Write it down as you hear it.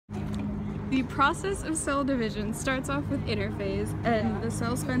The process of cell division starts off with interphase, and the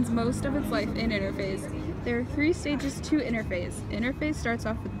cell spends most of its life in interphase. There are 3 stages to interphase. Interphase starts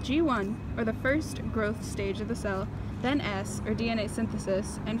off with G1, or the first growth stage of the cell, then S, or DNA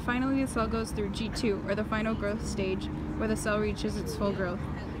synthesis, and finally the cell goes through G2, or the final growth stage, where the cell reaches its full growth.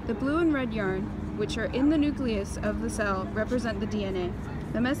 The blue and red yarn, which are in the nucleus of the cell, represent the DNA.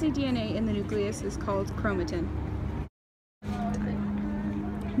 The messy DNA in the nucleus is called chromatin.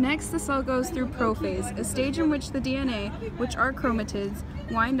 Next, the cell goes through prophase, a stage in which the DNA, which are chromatids,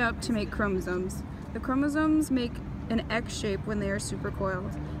 wind up to make chromosomes. The chromosomes make an X shape when they are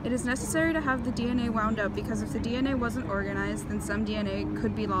supercoiled. It is necessary to have the DNA wound up because if the DNA wasn't organized, then some DNA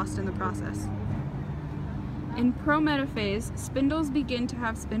could be lost in the process. In prometaphase, spindles begin to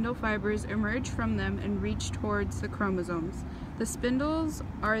have spindle fibers emerge from them and reach towards the chromosomes. The spindles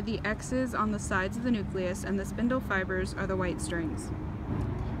are the X's on the sides of the nucleus, and the spindle fibers are the white strings.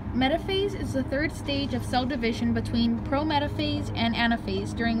 Metaphase is the 3rd stage of cell division between prometaphase and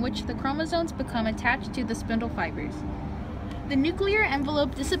anaphase, during which the chromosomes become attached to the spindle fibers. The nuclear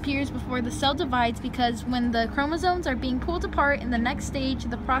envelope disappears before the cell divides because when the chromosomes are being pulled apart in the next stage,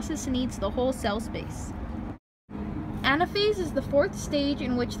 the process needs the whole cell space. Anaphase is the 4th stage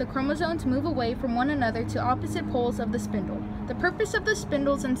in which the chromosomes move away from one another to opposite poles of the spindle. The purpose of the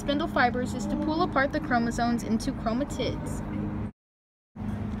spindles and spindle fibers is to pull apart the chromosomes into chromatids.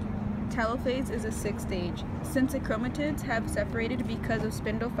 Telophase is a 6th stage. Since the chromatids have separated because of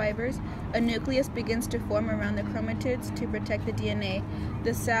spindle fibers, a nucleus begins to form around the chromatids to protect the DNA.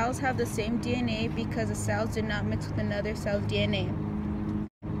 The cells have the same DNA because the cells did not mix with another cell's DNA.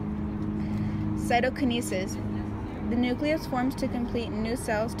 Cytokinesis. The nucleus forms to complete new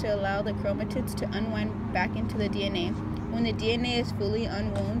cells to allow the chromatids to unwind back into the DNA. When the DNA is fully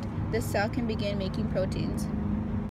unwound, the cell can begin making proteins.